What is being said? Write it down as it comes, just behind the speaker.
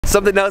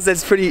Something else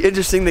that's pretty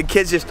interesting, the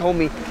kids just told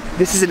me,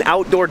 this is an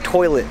outdoor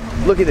toilet.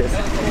 Look at this.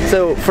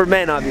 So for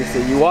men,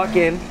 obviously, you walk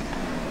in,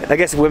 I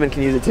guess women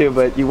can use it too,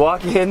 but you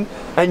walk in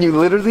and you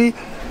literally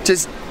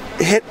just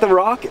hit the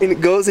rock and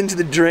it goes into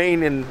the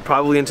drain and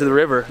probably into the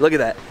river. Look at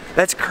that.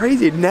 That's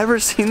crazy. I've never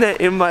seen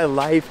that in my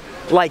life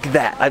like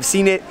that. I've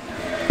seen it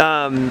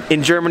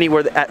in Germany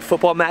where at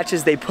football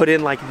matches they put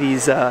in like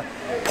these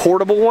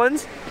portable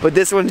ones, but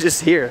this one's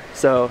just here.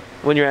 So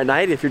when you're at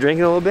night, if you're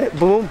drinking a little bit,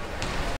 boom,